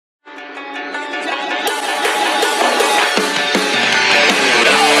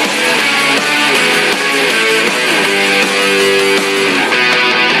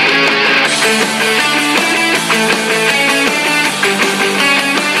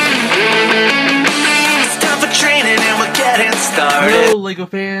started. Hello LEGO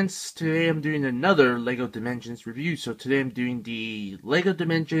fans, today I'm doing another LEGO Dimensions review. So today I'm doing the LEGO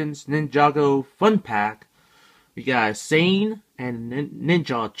Dimensions Ninjago Fun Pack. We got Zane and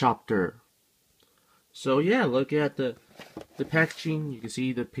ninjacopter. So yeah, look at the packaging. You can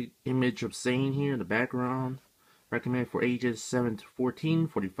see the image of Zane here in the background. Recommended for ages 7 to 14,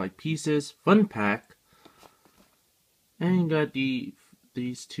 45 pieces. Fun pack. And you got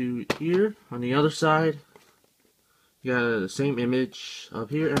these two here on the other side. You got the same image up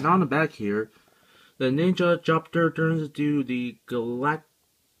here, and on the back here, the ninjacopter turns into the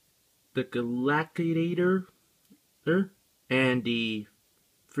Galactidator and the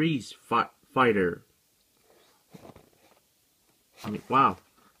Freeze Fighter. I mean, wow.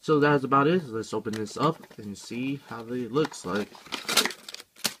 So that's about it. Let's open this up and see how it looks like.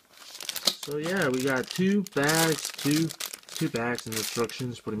 So yeah, we got two bags and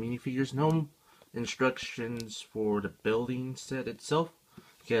instructions for the minifigures. No instructions for the building set itself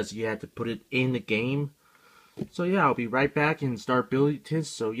because you had to put it in the game. So yeah, I'll be right back and start building this.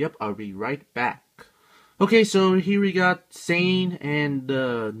 So yep, I'll be right back. Okay, so here we got Zane and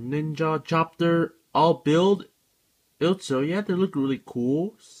the ninjacopter all built. So yeah, they look really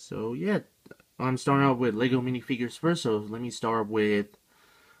cool. So yeah, I'm starting out with Lego minifigures first. So let me start with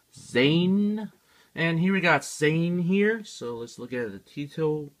Zane. And here we got Zane here. So let's look at the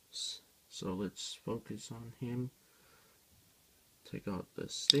details. So let's focus on him. Take out the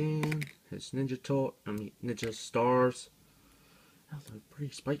stand, his ninja stars. That's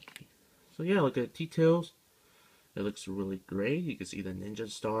pretty spiky. So yeah, look at the details. It looks really great. You can see the ninja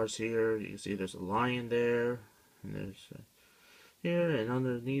stars here. You can see there's a lion there, and there's here, and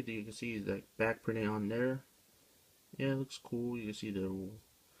underneath you can see the back printing on there. Yeah, it looks cool. You can see the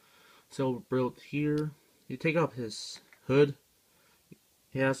silver built here. You take off his hood.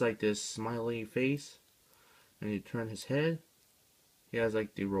 He has like this smiley face, and you turn his head. He has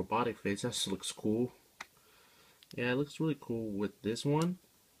like the robotic face. That looks cool. Yeah, it looks really cool with this one.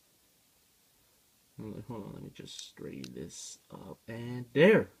 Hold on, let me just straighten this up. And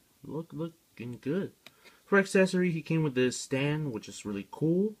there, looking good. For accessory, he came with this stand, which is really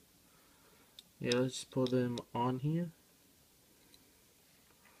cool. Yeah, let's put them on here.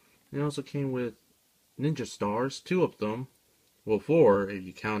 It also came with ninja stars, 2 of them. Well, 4 if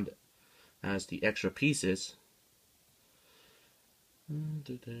you count it as the extra pieces. Come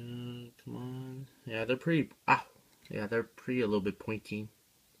on. Yeah, they're pretty. Ah, yeah, they're pretty a little bit pointy.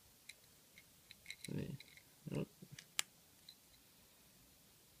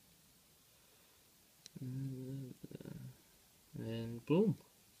 And boom.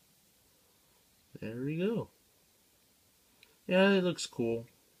 There we go. Yeah, it looks cool.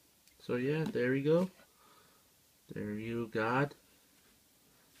 So yeah, there we go. There you got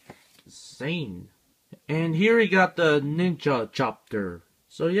Zane. And here we got the ninjacopter.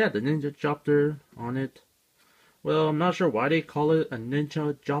 So yeah, the ninjacopter on it. Well, I'm not sure why they call it a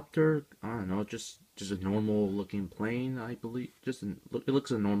ninjacopter. I don't know, just a normal looking plane, I believe. It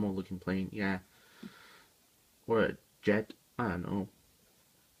looks a normal looking plane, yeah. Or a jet, I don't know.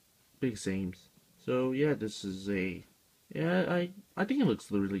 Big sames. So yeah, this is a I think it looks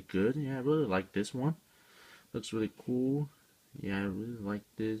really good. Yeah, I really like this one. Looks really cool. Yeah, I really like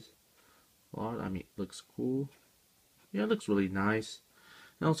this a lot. I mean, it looks cool. Yeah, it looks really nice.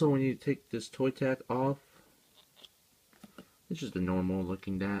 And also, when you take this toy tag off, it's just a normal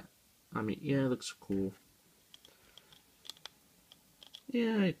looking that. I mean, yeah, it looks cool.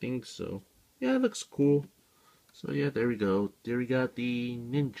 Yeah, I think so. Yeah, it looks cool. So yeah, there we go. There we got the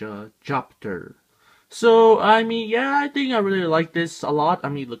ninjacopter. So, I mean, yeah, I think I really like this a lot. I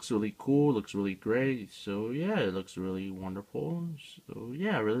mean, it looks really cool, looks really great. So, yeah, it looks really wonderful. So,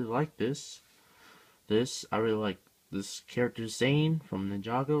 yeah, I really like this. I really like this character Zane from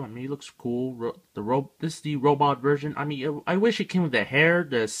Ninjago. I mean, he looks cool. This is the robot version. I mean, I wish it came with the hair,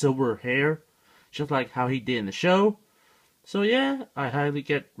 the silver hair, just like how he did in the show. So, yeah, I highly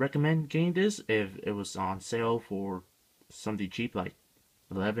recommend getting this if it was on sale for something cheap, like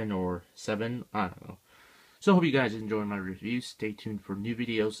 11 or 7, I don't know. So I hope you guys enjoy my reviews. Stay tuned for new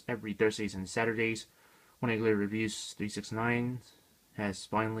videos every Thursdays and Saturdays. When I Regular Reviews 369 has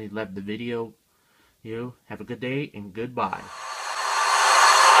finally left the video. You have a good day and goodbye.